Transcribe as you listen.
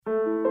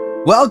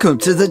Welcome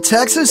to the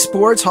Texas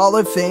Sports Hall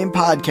of Fame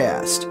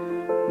podcast,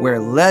 where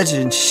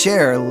legends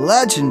share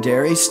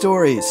legendary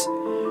stories.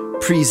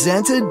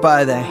 Presented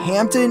by the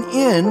Hampton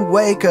Inn,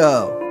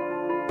 Waco.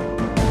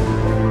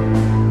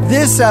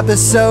 This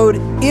episode,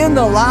 In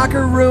the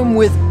Locker Room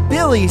with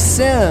Billy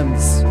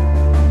Sims.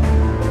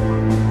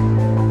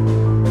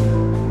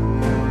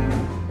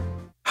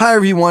 Hi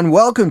everyone,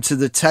 welcome to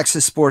the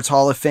Texas Sports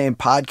Hall of Fame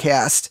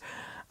podcast.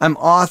 I'm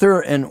author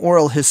and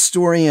oral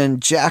historian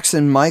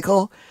Jackson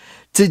Michael.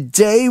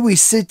 Today we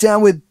sit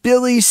down with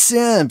Billy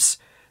Sims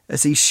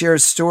as he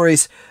shares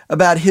stories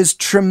about his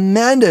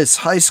tremendous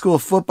high school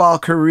football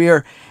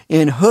career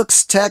in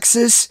Hooks,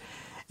 Texas,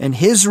 and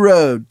his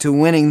road to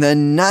winning the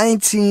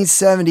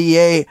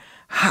 1978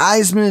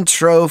 Heisman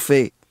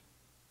Trophy.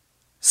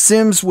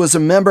 Sims was a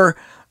member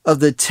of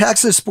the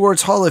Texas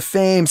Sports Hall of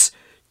Fame's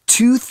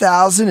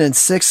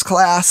 2006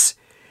 class.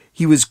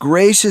 He was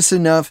gracious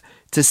enough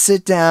to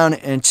sit down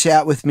and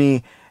chat with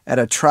me at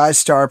a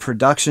TriStar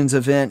Productions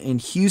event in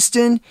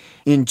Houston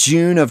in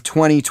June of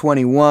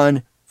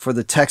 2021 for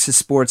the Texas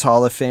Sports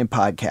Hall of Fame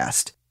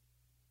podcast.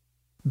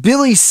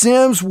 Billy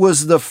Sims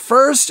was the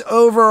first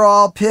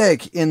overall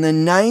pick in the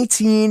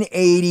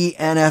 1980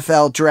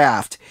 NFL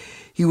Draft.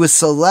 He was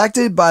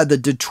selected by the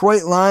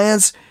Detroit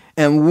Lions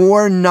and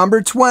wore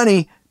number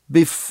 20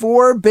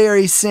 before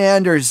Barry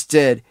Sanders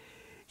did.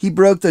 He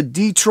broke the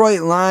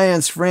Detroit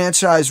Lions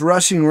franchise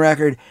rushing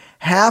record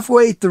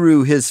halfway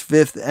through his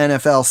fifth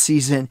NFL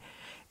season.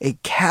 A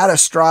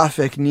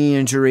catastrophic knee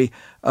injury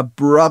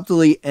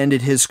abruptly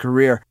ended his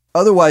career.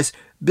 Otherwise,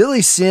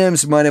 Billy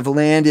Sims might have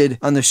landed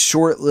on the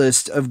short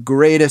list of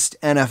greatest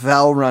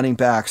NFL running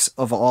backs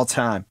of all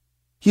time.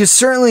 He is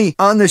certainly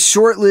on the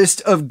short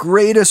list of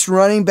greatest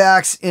running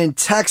backs in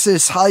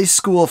Texas high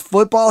school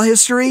football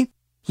history.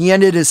 He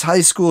ended his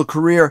high school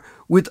career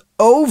with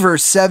over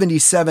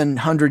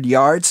 7,700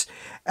 yards,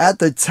 at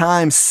the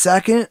time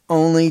second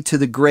only to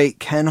the great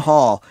Ken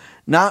Hall,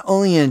 not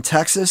only in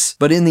Texas,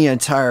 but in the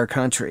entire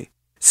country.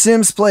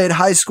 Sims played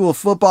high school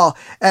football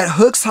at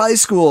Hooks High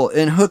School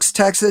in Hooks,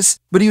 Texas,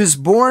 but he was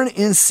born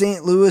in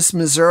St. Louis,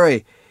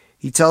 Missouri.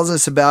 He tells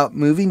us about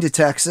moving to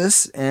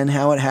Texas and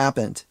how it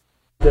happened.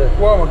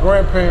 Well, my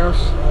grandparents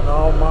and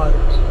all my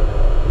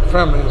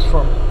family is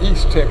from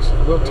East Texas,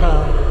 a little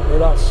town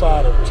right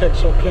outside of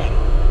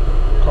Texarkana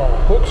called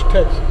Hooks,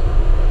 Texas.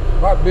 A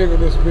lot bigger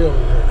than this building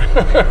here.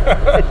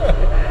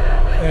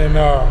 And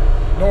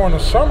during the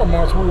summer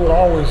months, we would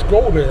always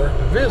go there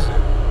to visit.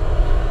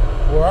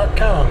 Well, I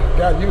kind of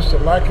got used to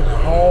liking the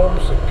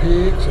hogs and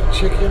pigs and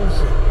chickens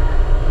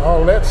and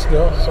all that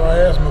stuff, so I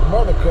asked my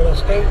mother, could I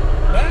stay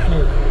down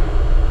here?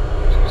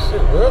 She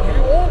said, well, if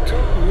you want to,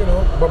 you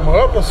know. But my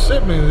other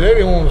siblings, they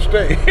didn't want to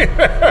stay.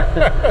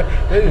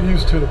 They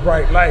used to the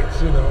bright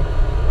lights, you know.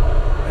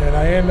 And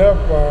I ended up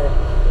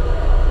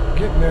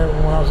getting there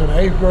when I was in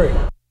 8th grade.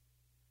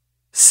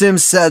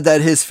 Sims said that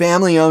his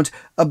family owned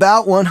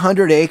about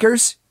 100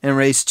 acres and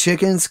raised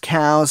chickens,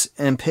 cows,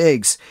 and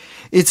pigs.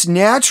 It's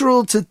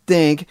natural to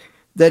think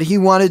that he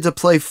wanted to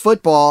play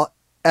football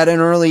at an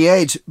early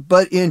age,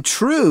 but in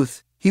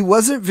truth, he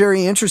wasn't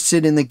very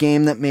interested in the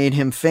game that made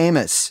him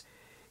famous.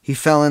 He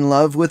fell in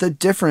love with a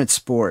different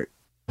sport.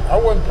 I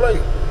wouldn't play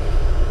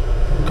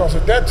because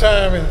at that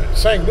time in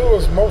St.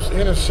 Louis, most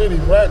inner city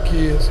black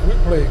kids, we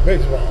played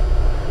baseball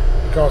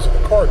because of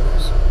the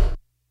Cardinals.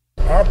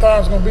 I thought I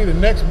was going to be the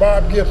next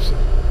Bob Gibson.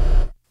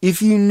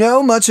 If you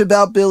know much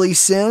about Billy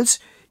Sims,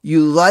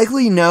 you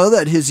likely know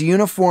that his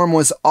uniform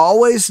was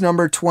always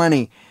number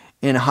 20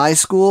 in high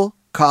school,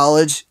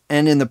 college,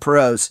 and in the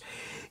pros.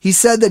 He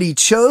said that he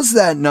chose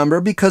that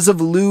number because of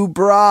Lou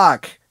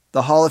Brock,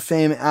 the Hall of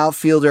Fame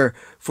outfielder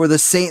for the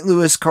St.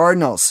 Louis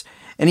Cardinals,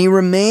 and he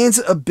remains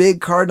a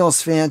big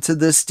Cardinals fan to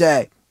this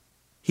day.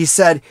 He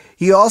said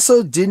he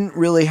also didn't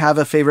really have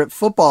a favorite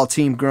football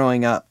team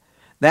growing up.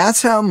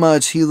 That's how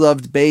much he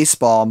loved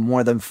baseball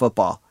more than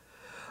football.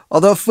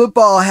 Although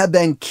football had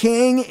been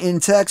king in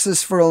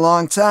Texas for a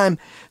long time,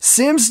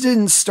 Sims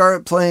didn't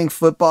start playing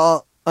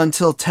football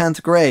until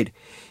 10th grade.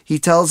 He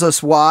tells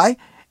us why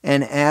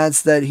and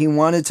adds that he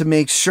wanted to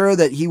make sure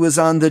that he was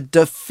on the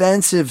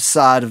defensive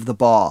side of the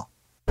ball.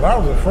 I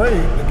was afraid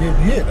of getting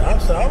hit. I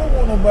said, I don't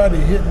want nobody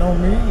hitting on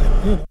me.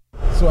 And, you know.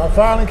 So I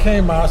finally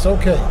came out. I said,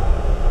 okay.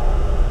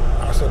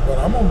 I said, but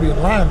I'm going to be a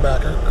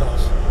linebacker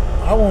because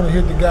I want to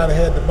hit the guy that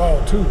had the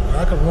ball too.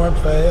 I can run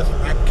fast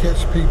and I can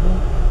catch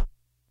people.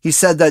 He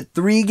said that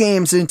 3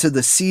 games into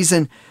the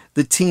season,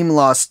 the team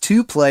lost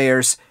 2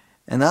 players,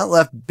 and that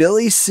left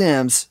Billy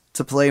Sims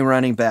to play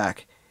running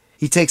back.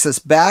 He takes us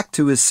back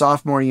to his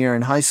sophomore year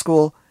in high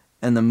school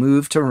and the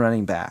move to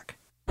running back.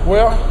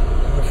 Well,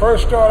 when I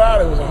first started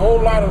out, it was a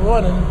whole lot of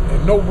running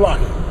and no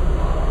blocking.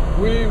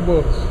 We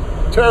was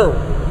terrible.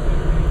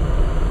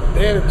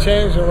 Then it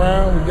changed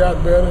around. We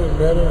got better and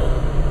better,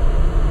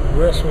 and the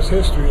rest was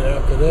history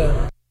after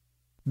that.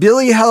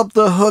 Billy helped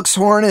the Hooks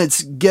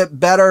Hornets get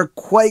better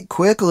quite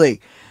quickly.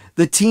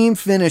 The team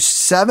finished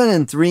 7-3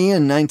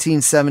 in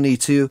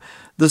 1972,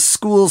 the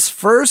school's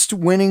first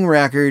winning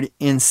record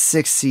in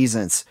 6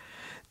 seasons.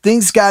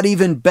 Things got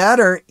even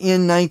better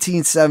in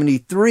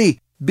 1973.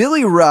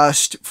 Billy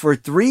rushed for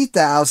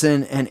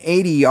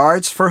 3,080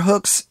 yards for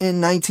Hooks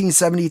in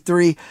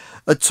 1973,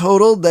 a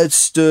total that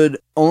stood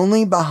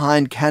only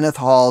behind Kenneth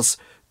Hall's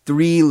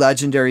 3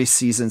 legendary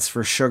seasons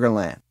for Sugar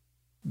Land.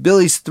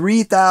 Billy's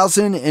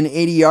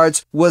 3,080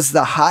 yards was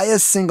the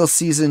highest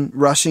single-season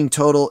rushing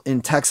total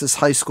in Texas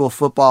high school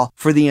football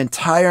for the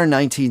entire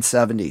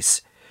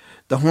 1970s.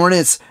 The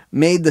Hornets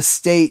made the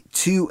state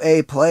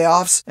 2A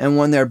playoffs and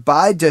won their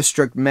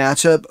bi-district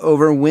matchup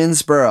over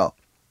Winsboro.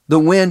 The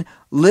win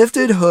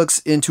lifted Hooks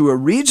into a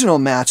regional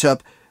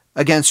matchup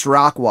against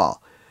Rockwall,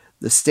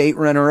 the state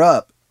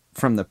runner-up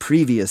from the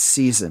previous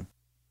season.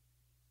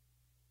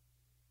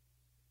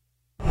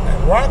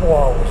 And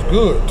Rockwall was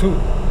good too.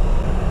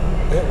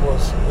 It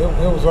was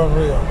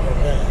unreal,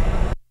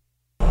 man.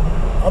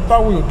 I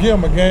thought we would give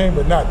them a game,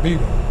 but not beat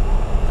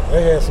them.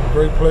 They had some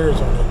great players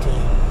on their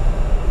team,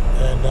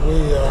 and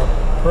we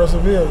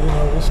persevered.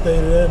 We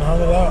stayed there and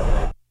hung it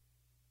out.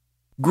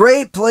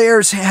 Great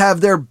players have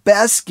their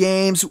best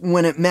games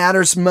when it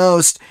matters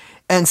most,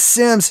 and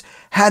Sims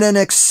had an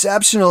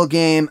exceptional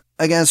game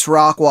against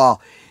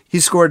Rockwall. He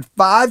scored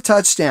 5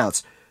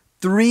 touchdowns,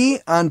 3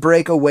 on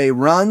breakaway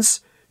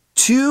runs,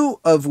 2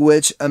 of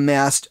which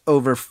amassed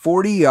over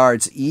 40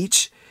 yards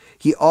each.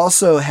 He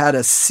also had a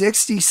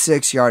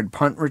 66-yard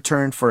punt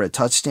return for a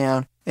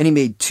touchdown, and he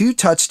made 2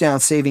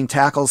 touchdown-saving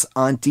tackles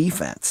on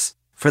defense.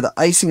 For the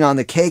icing on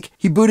the cake,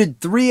 he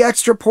booted 3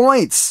 extra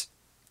points.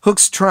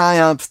 Hooks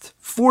triumphed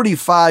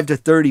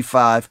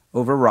 45-35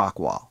 over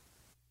Rockwall.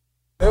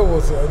 It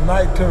was a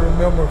night to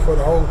remember for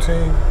the whole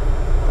team.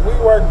 We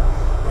weren't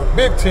a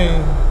big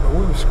team, but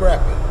we were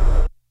scrappy.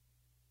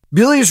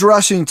 Billy's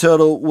rushing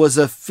total was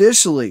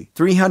officially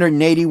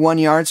 381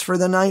 yards for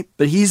the night,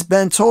 but he's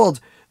been told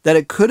that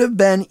it could have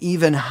been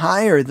even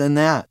higher than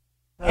that.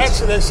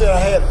 Actually, they said I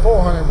had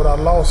 400, but I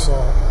lost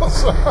some.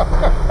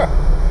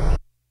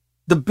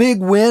 The big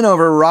win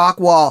over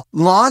Rockwall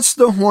launched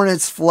the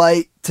Hornets'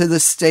 flight to the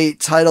state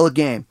title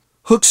game.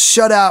 Hooks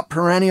shut out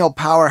perennial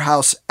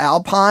powerhouse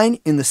Alpine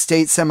in the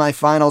state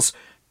semifinals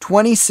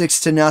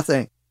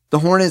 26-0. The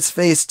Hornets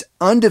faced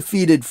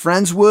undefeated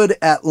Friendswood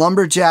at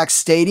Lumberjack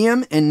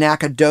Stadium in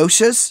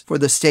Nacogdoches for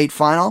the state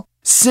final.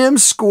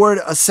 Sims scored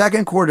a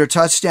second-quarter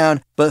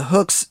touchdown, but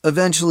Hooks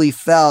eventually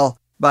fell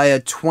by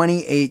a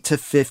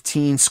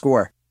 28-15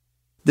 score.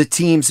 The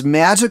team's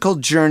magical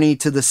journey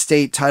to the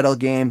state title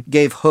game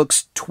gave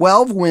Hooks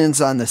 12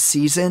 wins on the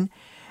season,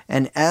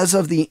 and as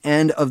of the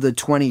end of the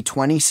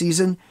 2020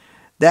 season,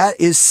 that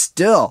is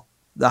still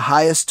the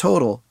highest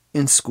total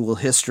in school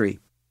history.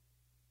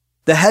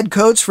 The head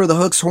coach for the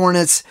Hooks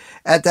Hornets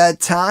at that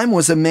time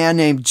was a man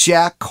named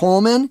Jack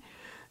Coleman.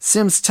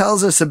 Sims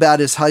tells us about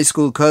his high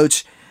school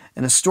coach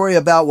and a story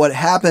about what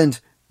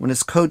happened when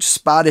his coach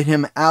spotted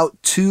him out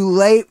too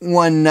late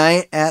one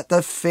night at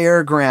the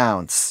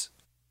fairgrounds.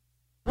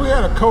 We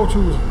had a coach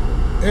who was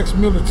an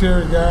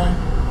ex-military guy,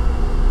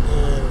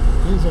 and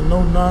he's a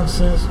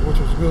no-nonsense, which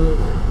was good,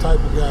 type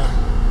of guy.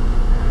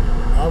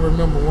 I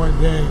remember one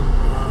game,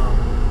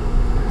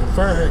 the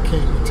Fairhead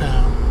came to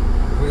town.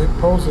 We had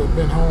supposed to have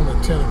been home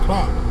at 10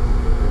 o'clock.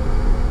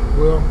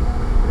 Well,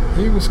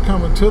 he was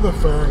coming to the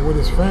fair with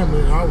his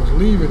family, and I was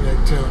leaving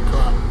at 10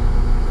 o'clock.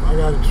 I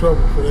got in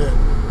trouble for that.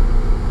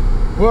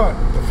 But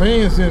the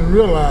fans didn't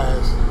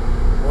realize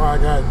why I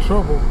got in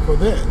trouble for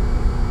that,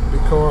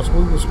 because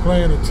we was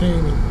playing a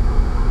team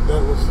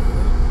that was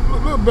a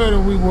little better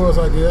than we was,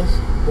 I guess,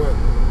 but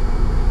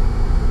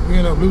we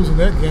ended up losing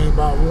that game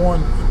by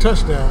 1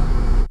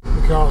 touchdown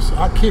because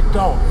I kicked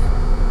off,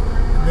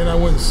 and then I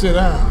went and sit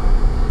down.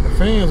 The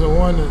fans are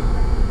wondering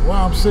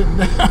why I'm sitting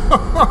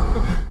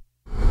down.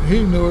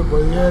 He knew it,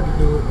 but he had to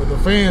do it. But the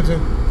fans,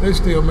 they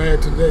still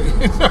mad today.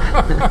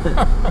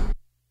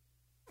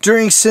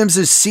 During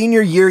Sims'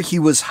 senior year, he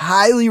was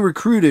highly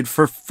recruited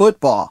for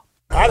football.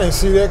 I didn't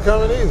see that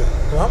coming either.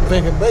 I'm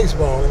thinking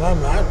baseball, and I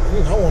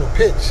want to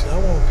pitch.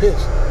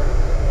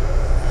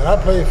 And I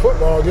played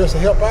football just to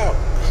help out.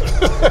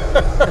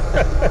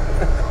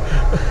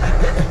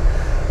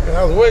 And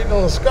I was waiting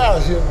on a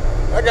scholarship.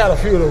 I got a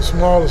few of those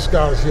smaller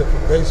scholarships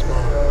for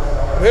baseball.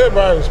 But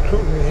everybody was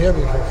recruiting me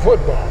heavy for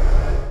football.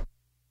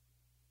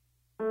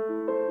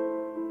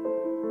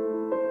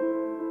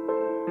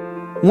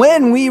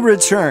 When we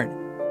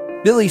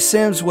return, Billy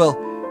Sims will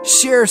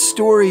share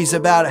stories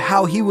about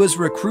how he was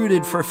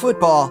recruited for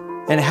football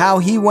and how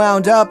he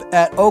wound up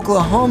at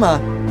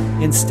Oklahoma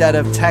instead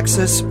of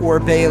Texas or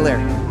Baylor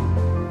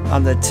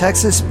on the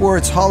Texas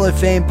Sports Hall of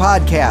Fame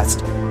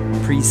podcast,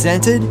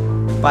 presented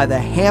by the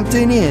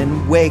Hampton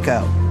Inn,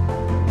 Waco.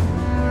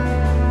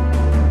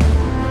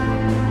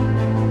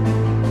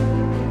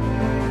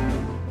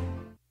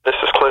 This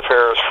is Cliff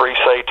Harris, free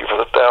safety for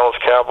the Dallas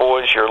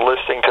Cowboys. You're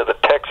listening to the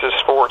Texas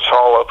Sports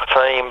Hall of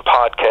Fame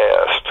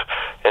podcast.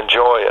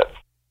 Enjoy it.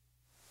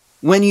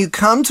 When you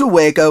come to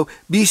Waco,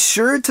 be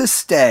sure to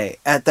stay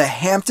at the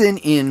Hampton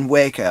Inn,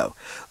 Waco,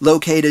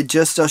 located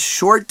just a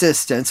short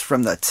distance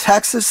from the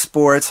Texas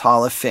Sports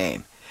Hall of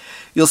Fame.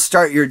 You'll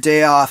start your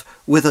day off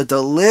with a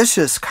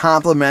delicious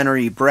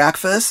complimentary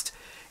breakfast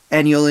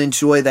and you'll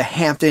enjoy the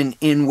Hampton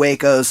Inn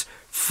Waco's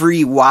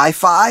free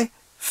Wi-Fi,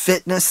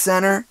 fitness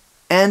center,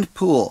 and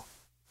pool.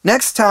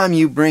 Next time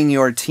you bring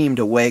your team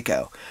to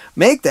Waco,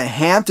 make the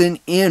Hampton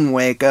Inn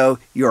Waco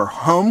your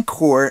home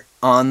court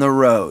on the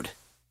road.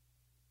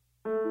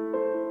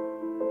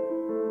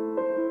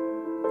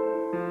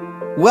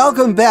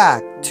 Welcome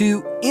back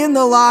to In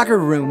the Locker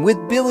Room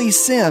with Billy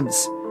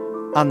Sims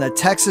on the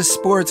Texas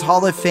Sports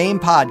Hall of Fame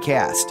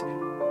podcast,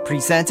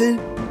 presented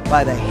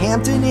by the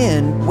Hampton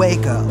Inn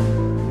Waco.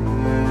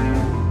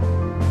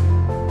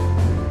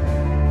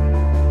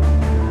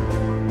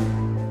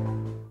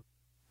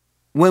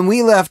 When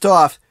we left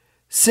off,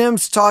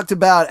 Sims talked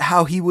about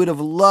how he would have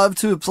loved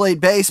to have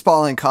played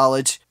baseball in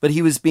college, but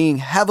he was being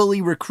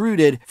heavily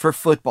recruited for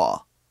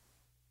football.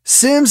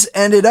 Sims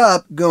ended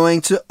up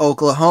going to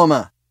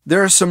Oklahoma.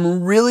 There are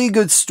some really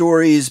good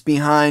stories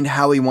behind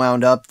how he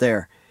wound up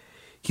there.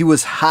 He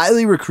was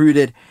highly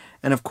recruited,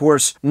 and of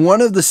course, one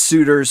of the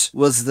suitors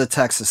was the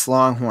Texas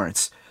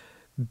Longhorns.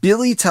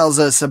 Billy tells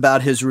us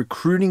about his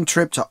recruiting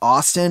trip to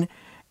Austin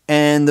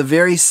and the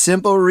very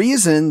simple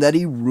reason that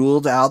he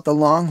ruled out the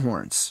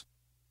Longhorns.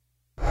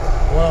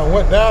 When I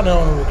went down there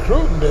on a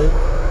recruiting day,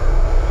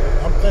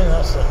 I'm thinking,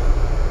 I said,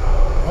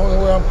 the only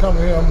way I'm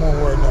coming here, I'm going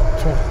to wear number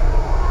 20.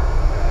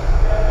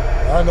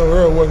 I know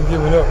Earl wasn't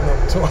giving up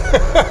number 20.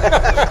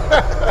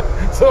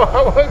 So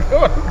I wasn't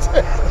going to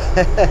take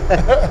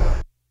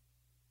it.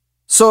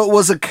 So it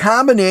was a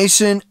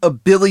combination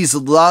of Billy's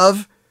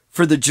love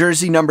for the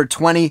jersey number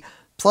 20,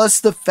 plus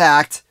the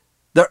fact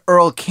that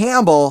Earl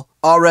Campbell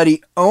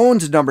already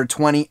owned number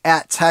 20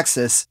 at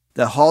Texas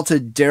that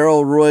halted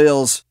Darrell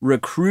Royal's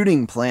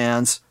recruiting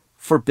plans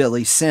for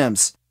Billy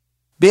Sims.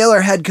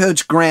 Baylor head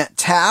coach Grant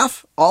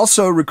Teaff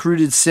also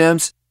recruited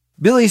Sims.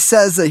 Billy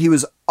says that he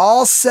was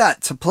all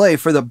set to play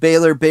for the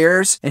Baylor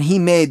Bears, and he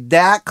made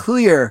that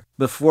clear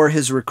before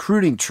his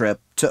recruiting trip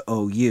to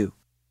OU.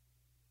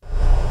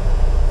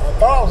 I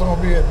thought I was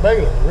going to be at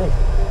Baylor, really.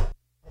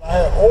 I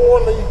had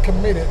orally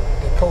committed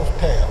to Coach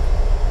Teaff.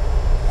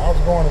 I was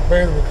going to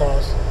Baylor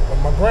because of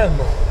my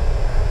grandmother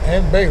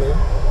and Baylor.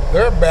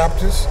 They're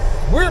Baptists.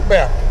 We're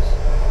Baptists.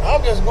 I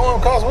was just going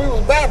because we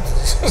was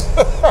Baptists.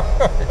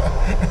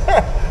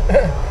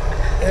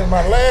 And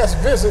my last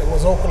visit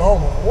was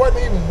Oklahoma.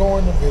 Wasn't even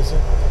going to visit,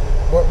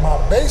 but my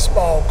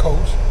baseball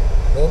coach,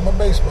 that was my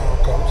baseball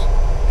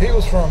coach, he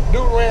was from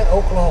Durant,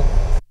 Oklahoma.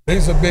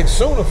 He's a big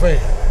Sooner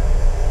fan.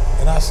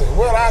 And I said,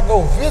 well, I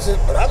go visit,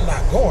 but I'm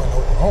not going to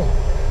Oklahoma.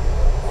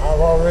 I've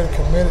already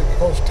committed to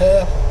Coach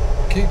Teaff,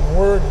 keep my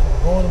word,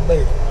 and going to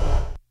Baylor.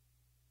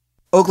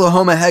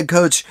 Oklahoma head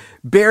coach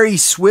Barry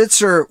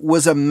Switzer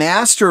was a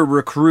master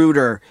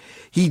recruiter.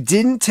 He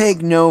didn't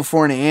take no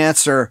for an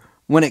answer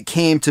when it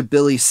came to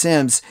Billy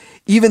Sims,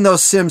 even though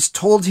Sims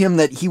told him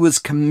that he was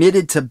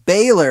committed to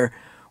Baylor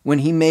when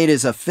he made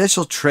his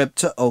official trip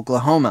to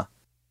Oklahoma.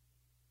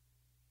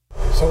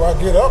 So I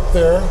get up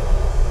there,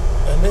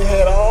 and they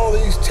had all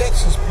these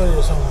Texas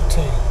players on the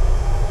team.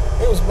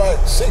 It was like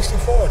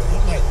 60-40.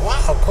 I'm like,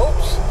 wow,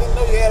 coach, didn't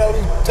know you had all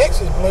these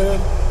Texas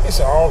players. He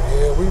said, oh,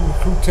 yeah, we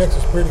recruit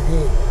Texas pretty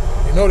good.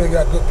 You know they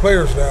got good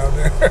players down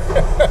there.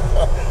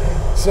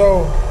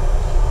 So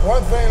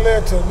one thing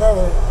led to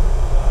another.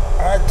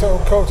 I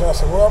told Coach, I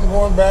said, well, I'm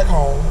going back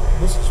home.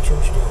 This is a true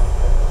story.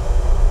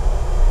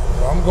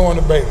 I'm going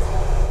to Baylor.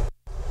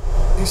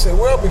 He said,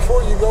 well,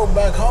 before you go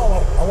back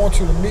home, I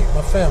want you to meet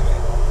my family.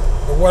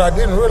 But what I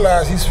didn't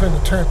realize, he's finna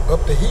turn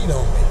up the heat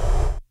on me.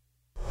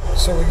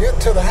 So we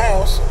get to the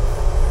house,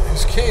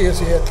 his kids,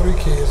 he had 3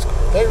 kids,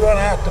 they run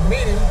out to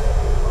meet him,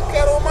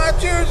 got on my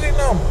jersey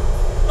number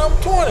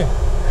 20.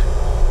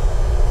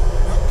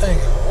 I'm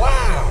thinking,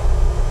 wow.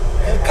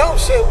 And the coach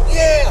said,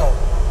 yeah,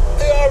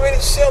 they already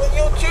selling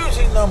your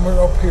jersey number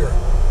up here.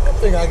 I'm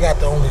thinking I got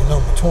the only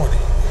number 20.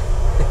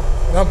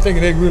 And I'm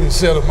thinking they really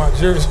selling my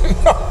jersey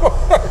number.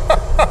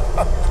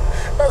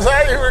 That's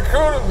how you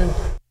recruited me.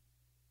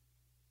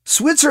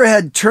 Switzer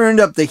had turned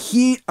up the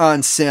heat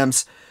on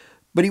Sims,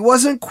 but he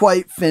wasn't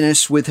quite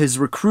finished with his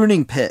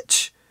recruiting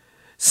pitch.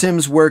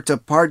 Sims worked a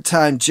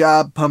part-time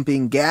job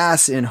pumping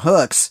gas in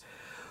Hooks.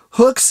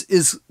 Hooks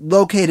is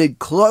located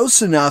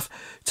close enough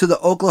to the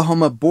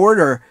Oklahoma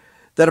border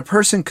that a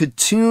person could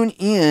tune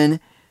in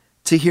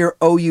to hear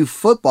OU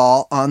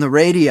football on the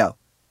radio.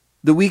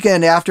 The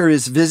weekend after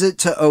his visit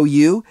to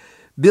OU,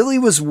 Billy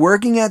was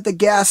working at the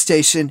gas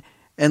station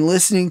and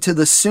listening to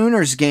the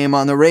Sooners game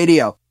on the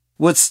radio.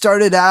 What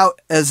started out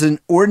as an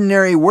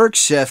ordinary work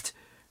shift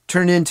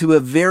turned into a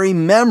very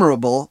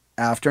memorable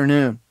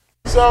afternoon.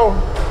 So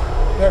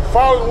that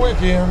following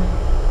weekend,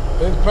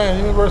 they was playing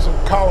University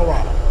of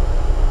Colorado.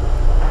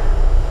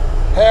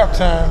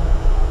 Halftime,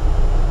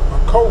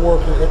 my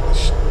co-worker at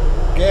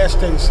the gas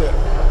station said,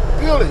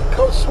 Billy,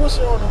 Coach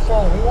Switzer on the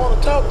phone, we want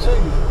to talk to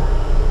you.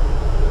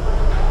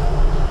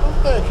 I'm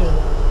thinking,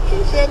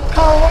 he's in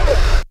Colorado.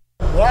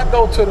 When I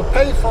go to the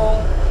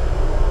payphone,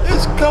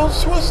 it's Coach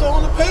Switzer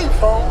on the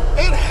payphone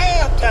at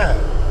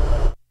halftime.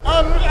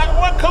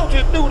 What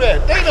coaches do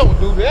that? They don't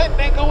do that.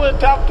 They go and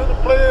talk to the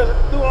players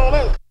and do all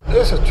that.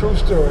 It's a true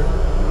story.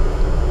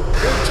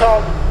 We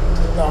talked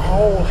the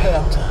whole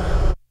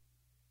halftime.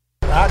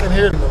 I can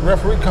hear the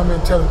referee come in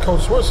telling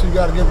Coach Switzer, you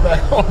got to get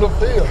back on the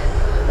field.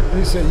 And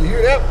he said, you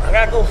hear that? I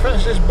got to go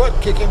finish this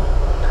butt kicking.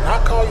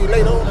 I'll call you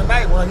later on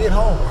tonight when I get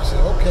home. I said,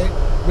 okay.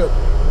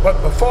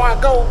 But before I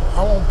go,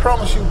 I want to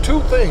promise you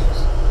two things.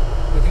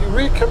 If you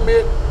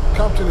recommit,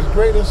 come to this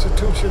great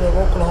institution of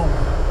Oklahoma.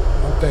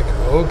 I'm thinking,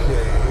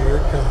 okay, here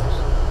it comes.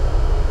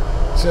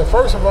 He said,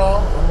 first of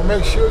all, I'm going to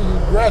make sure you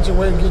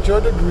graduate and get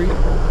your degree,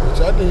 which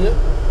I did,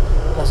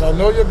 because I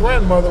know your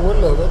grandmother would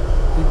love it.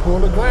 He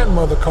pulled a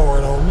grandmother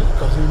card on me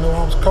because he knew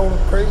I was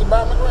crazy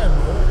about my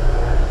grandmother.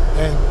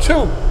 And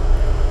two,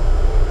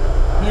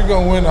 you're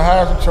going to win the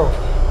Heisman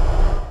Trophy.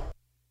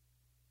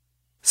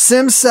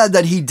 Sims said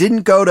that he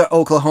didn't go to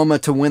Oklahoma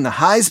to win the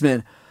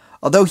Heisman,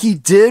 although he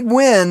did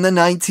win the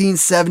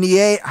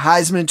 1978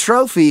 Heisman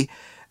Trophy,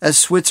 as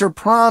Switzer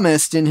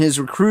promised in his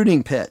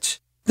recruiting pitch.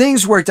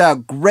 Things worked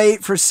out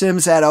great for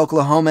Sims at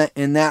Oklahoma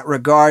in that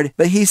regard,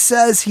 but he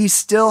says he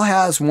still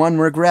has one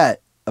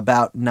regret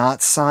about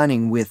not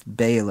signing with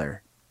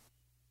Baylor.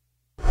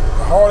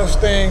 The hardest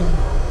thing,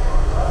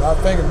 when I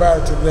think about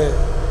it today,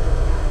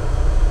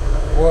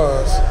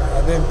 was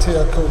I didn't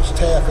tell Coach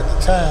Taft at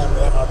the time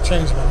that I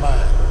changed my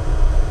mind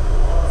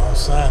on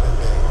signing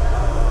day.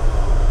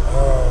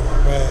 Oh,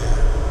 man.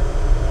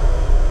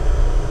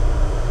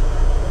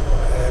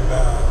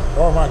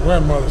 And my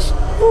grandmother,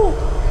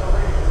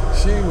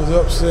 she was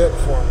upset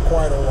for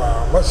quite a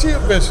while, but she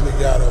eventually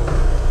got over it,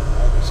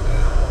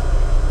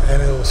 understand.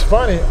 And it was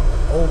funny,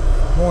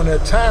 during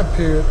that time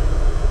period,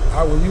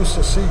 I would used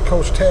to see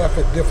Coach Taft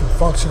at different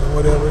functions or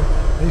whatever.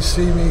 He'd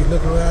see me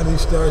looking around, he'd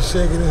start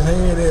shaking his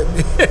hand at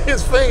me,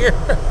 his finger.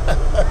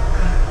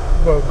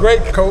 But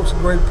great coach,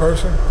 great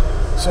person.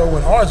 So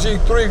when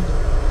RG3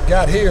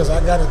 got his, I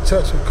got in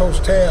touch with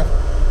Coach Taft.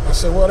 I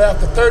said, well,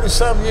 after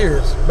 30-some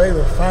years,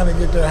 Baylor finally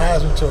get their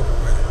Heisman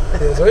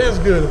Trophy. So he was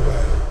good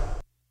about it.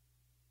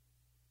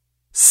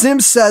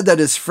 Sims said that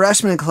his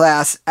freshman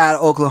class at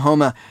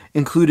Oklahoma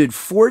included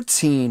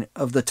 14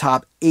 of the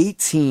top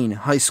 18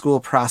 high school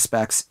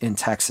prospects in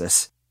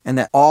Texas, and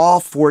that all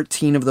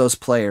 14 of those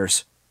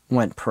players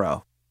went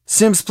pro.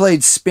 Sims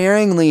played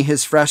sparingly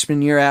his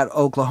freshman year at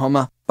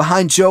Oklahoma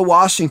behind Joe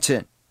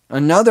Washington,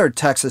 another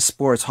Texas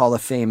Sports Hall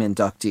of Fame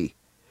inductee.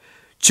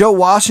 Joe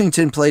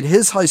Washington played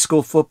his high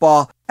school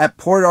football at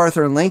Port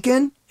Arthur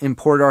Lincoln in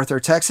Port Arthur,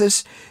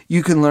 Texas.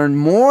 You can learn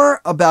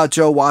more about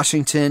Joe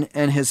Washington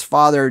and his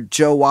father,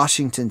 Joe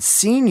Washington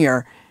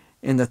Sr.,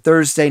 in the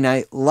Thursday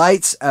Night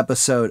Lights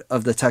episode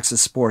of the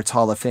Texas Sports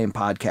Hall of Fame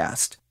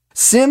podcast.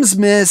 Sims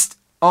missed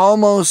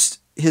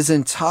almost his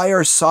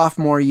entire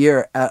sophomore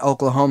year at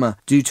Oklahoma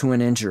due to an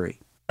injury.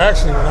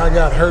 Actually, when I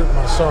got hurt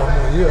my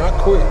sophomore year, I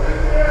quit.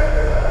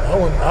 I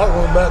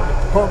went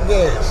back to pump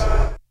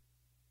gas.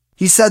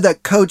 He said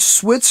that Coach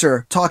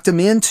Switzer talked him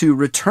into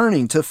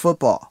returning to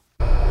football.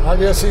 I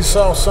guess he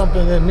saw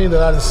something in me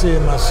that I didn't see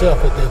in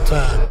myself at that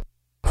time.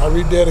 I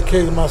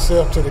rededicated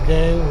myself to the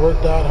game,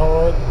 worked out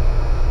hard,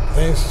 and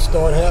things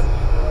started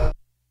happening.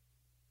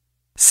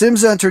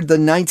 Sims entered the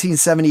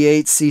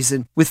 1978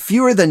 season with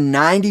fewer than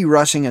 90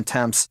 rushing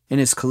attempts in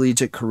his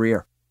collegiate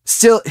career.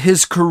 Still,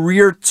 his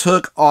career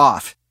took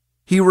off.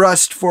 He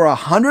rushed for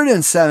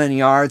 107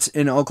 yards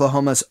in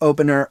Oklahoma's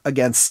opener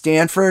against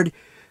Stanford,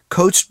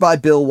 coached by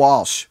Bill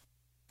Walsh.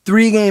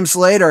 3 games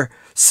later,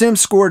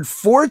 Sims scored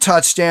 4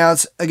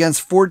 touchdowns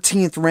against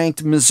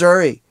 14th-ranked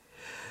Missouri.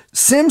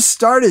 Sims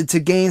started to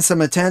gain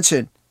some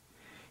attention.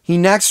 He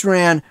next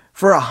ran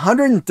for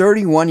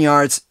 131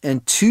 yards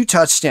and 2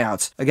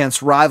 touchdowns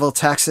against rival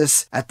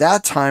Texas, at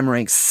that time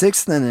ranked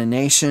 6th in the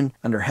nation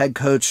under head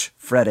coach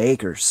Fred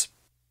Akers.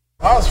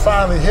 I was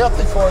finally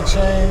healthy for a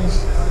change,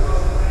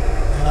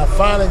 and I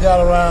finally got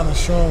around to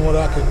showing what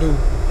I could do,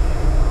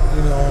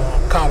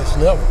 on college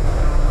level.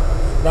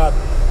 About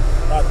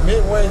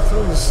midway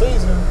through the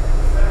season,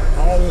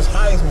 all this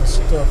Heisman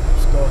stuff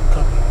started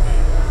coming in.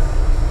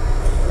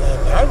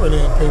 And I really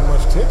didn't pay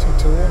much attention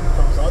to it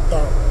because I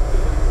thought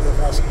if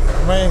I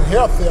remained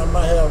healthy, I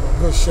might have a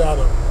good shot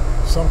of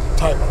some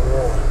type of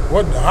award. It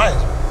wasn't the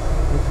Heisman.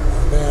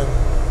 And then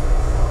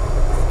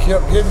it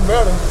kept getting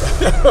better.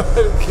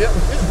 It kept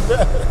getting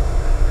better.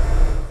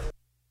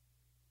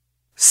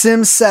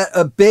 Sims set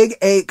a Big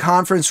 8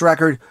 conference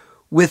record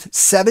with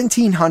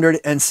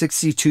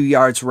 1,762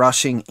 yards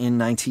rushing in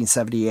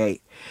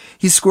 1978.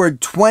 He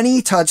scored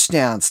 20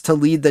 touchdowns to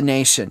lead the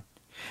nation.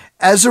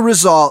 As a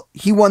result,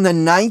 he won the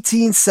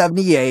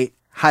 1978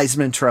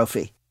 Heisman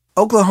Trophy.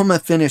 Oklahoma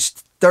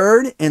finished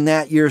 3rd in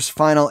that year's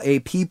final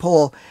AP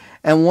poll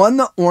and won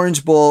the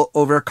Orange Bowl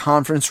over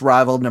conference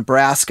rival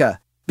Nebraska.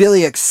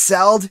 Billy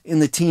excelled in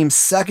the team's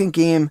second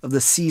game of the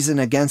season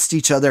against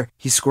each other.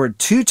 He scored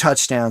 2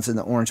 touchdowns in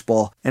the Orange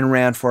Bowl and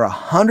ran for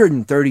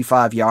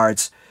 135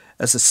 yards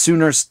as the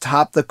Sooners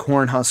topped the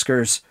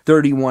Cornhuskers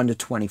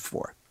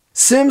 31-24.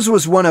 Sims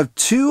was one of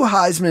 2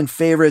 Heisman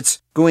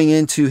favorites going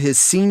into his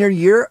senior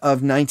year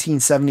of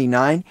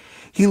 1979.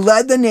 He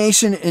led the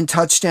nation in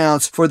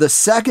touchdowns for the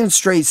second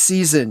straight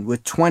season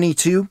with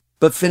 22,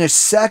 but finished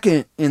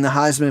second in the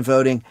Heisman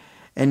voting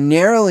and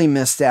narrowly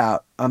missed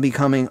out on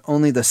becoming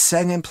only the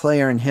second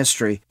player in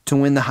history to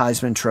win the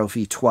Heisman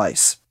Trophy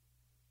twice.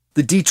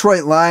 The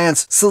Detroit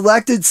Lions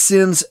selected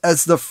Sims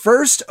as the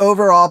first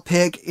overall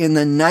pick in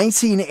the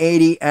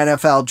 1980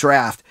 NFL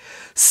Draft.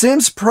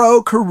 Sims'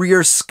 pro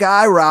career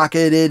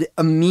skyrocketed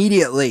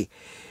immediately.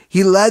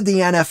 He led the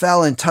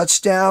NFL in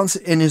touchdowns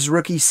in his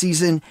rookie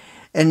season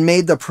and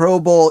made the Pro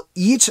Bowl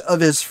each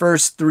of his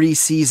first 3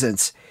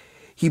 seasons.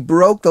 He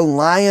broke the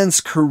Lions'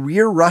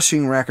 career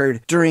rushing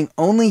record during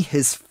only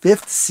his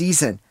 5th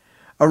season,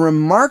 a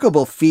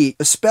remarkable feat,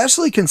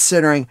 especially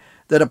considering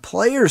that a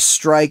player's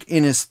strike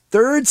in his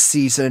 3rd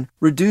season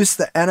reduced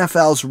the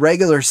NFL's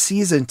regular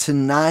season to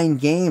 9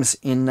 games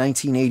in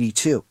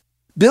 1982.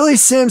 Billy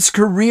Sims'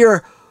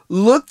 career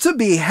looked to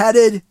be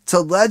headed to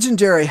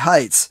legendary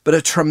heights, but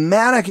a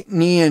traumatic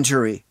knee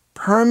injury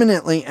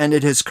permanently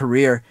ended his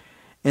career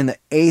in the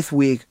 8th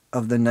week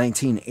of the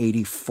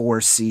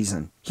 1984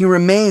 season. He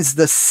remains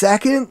the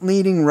second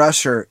leading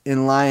rusher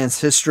in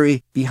Lions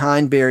history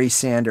behind Barry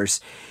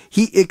Sanders.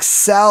 He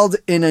excelled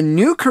in a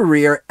new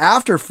career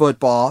after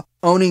football,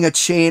 owning a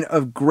chain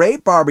of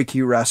great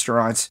barbecue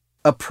restaurants,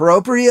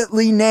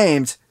 appropriately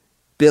named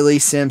Billy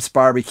Sims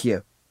Barbecue.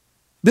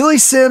 Billy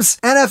Sims'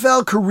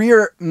 NFL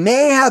career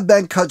may have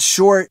been cut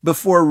short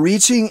before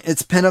reaching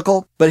its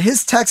pinnacle, but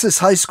his Texas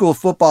high school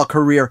football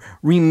career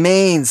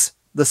remains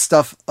the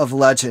stuff of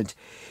legend.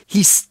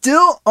 He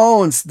still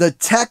owns the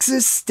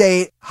Texas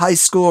State high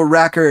school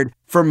record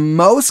for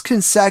most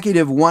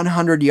consecutive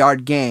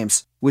 100-yard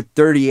games with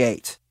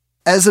 38.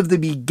 As of the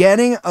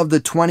beginning of the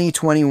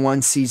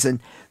 2021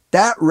 season,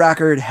 that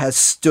record has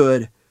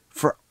stood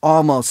for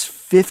almost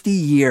 50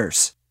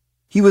 years.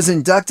 He was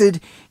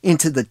inducted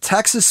into the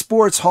Texas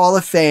Sports Hall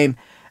of Fame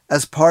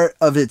as part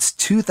of its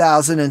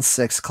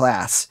 2006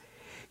 class.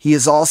 He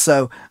is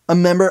also a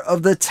member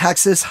of the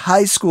Texas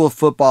High School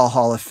Football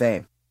Hall of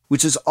Fame,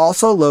 which is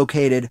also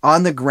located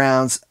on the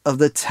grounds of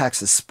the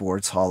Texas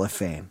Sports Hall of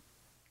Fame.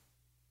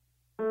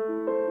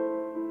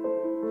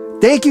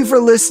 Thank you for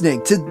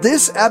listening to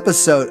this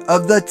episode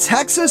of the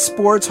Texas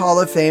Sports Hall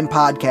of Fame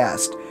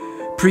podcast,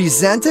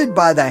 presented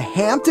by the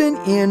Hampton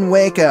Inn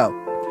Waco.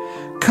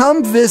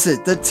 Come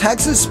visit the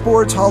Texas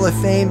Sports Hall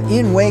of Fame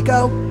in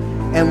Waco,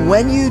 and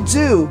when you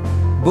do,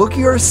 book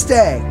your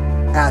stay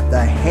at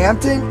the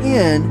Hampton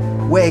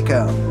Inn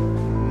Waco.